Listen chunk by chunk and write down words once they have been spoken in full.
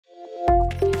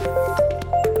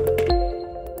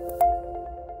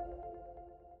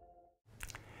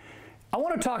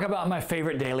talk about my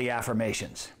favorite daily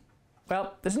affirmations.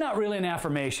 Well, it's not really an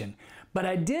affirmation, but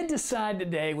I did decide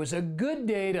today was a good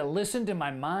day to listen to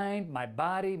my mind, my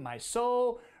body, my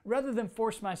soul, rather than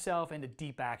force myself into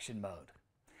deep action mode.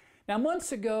 Now,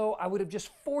 months ago, I would have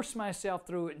just forced myself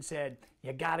through it and said,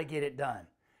 you gotta get it done.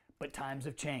 But times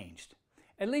have changed,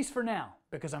 at least for now,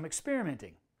 because I'm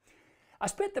experimenting. I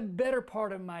spent the better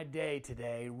part of my day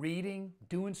today reading,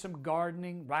 doing some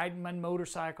gardening, riding my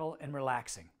motorcycle, and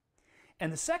relaxing.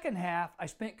 And the second half, I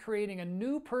spent creating a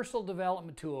new personal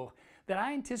development tool that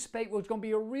I anticipate was going to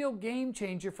be a real game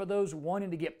changer for those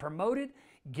wanting to get promoted,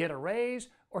 get a raise,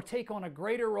 or take on a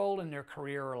greater role in their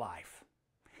career or life.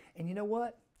 And you know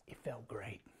what? It felt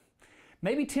great.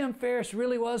 Maybe Tim Ferriss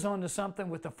really was onto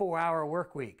something with the 4-hour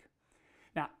work week.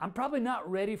 Now, I'm probably not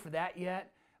ready for that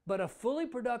yet, but a fully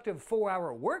productive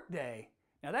 4-hour workday,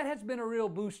 now that has been a real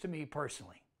boost to me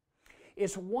personally.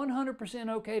 It's 100%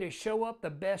 okay to show up the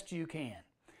best you can.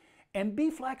 And be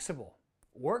flexible.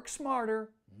 Work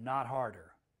smarter, not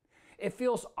harder. It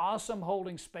feels awesome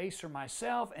holding space for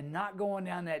myself and not going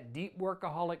down that deep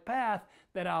workaholic path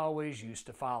that I always used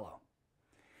to follow.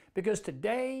 Because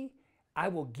today, I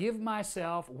will give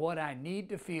myself what I need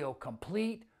to feel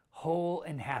complete, whole,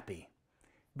 and happy.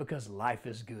 Because life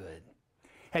is good.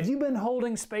 Have you been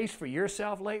holding space for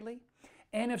yourself lately?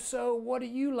 And if so, what do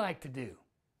you like to do?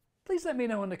 Please let me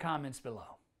know in the comments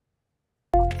below.